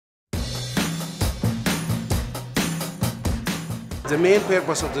The main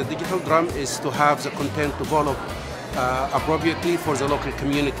purpose of the digital drum is to have the content developed appropriately for the local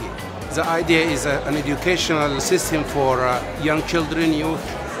community. The idea is an educational system for young children, youth.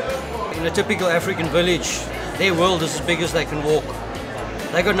 In a typical African village, their world is as big as they can walk.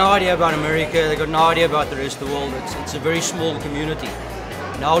 They got no idea about America, they got no idea about the rest of the world. It's a very small community.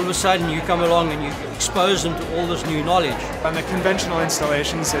 Now all of a sudden you come along and you expose them to all this new knowledge. On the conventional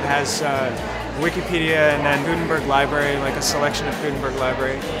installations, it has Wikipedia and then Gutenberg Library, like a selection of Gutenberg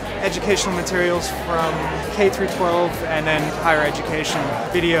Library. Educational materials from K through 12 and then higher education,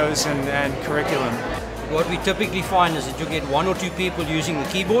 videos and curriculum. What we typically find is that you get 1 or 2 people using the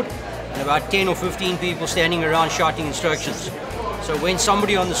keyboard and about 10 or 15 people standing around shouting instructions. So when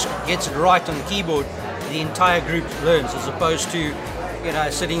somebody gets it right on the keyboard, the entire group learns, as opposed to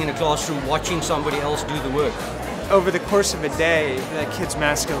sitting in a classroom watching somebody else do the work. Over the course of a day, the kids'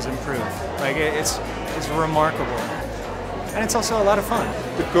 math skills improve. Like it's remarkable. And it's also a lot of fun.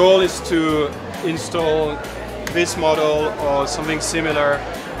 The goal is to install this model or something similar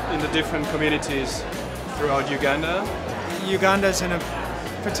in the different communities throughout Uganda. Uganda is in a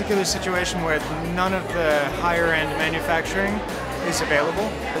particular situation where none of the higher-end manufacturing is available.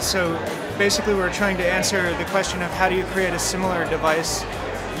 So basically we're trying to answer the question of how do you create a similar device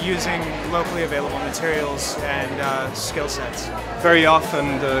using locally available materials and skill sets. Very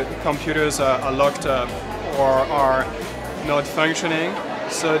often the computers are locked up or are not functioning,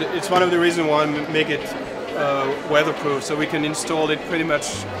 so it's one of the reasons why we make it weatherproof, so we can install it pretty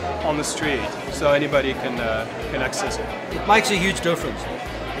much on the street, so anybody can access it. It makes a huge difference.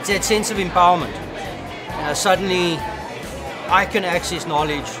 It's that sense of empowerment. Suddenly I can access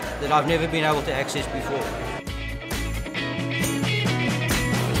knowledge that I've never been able to access before.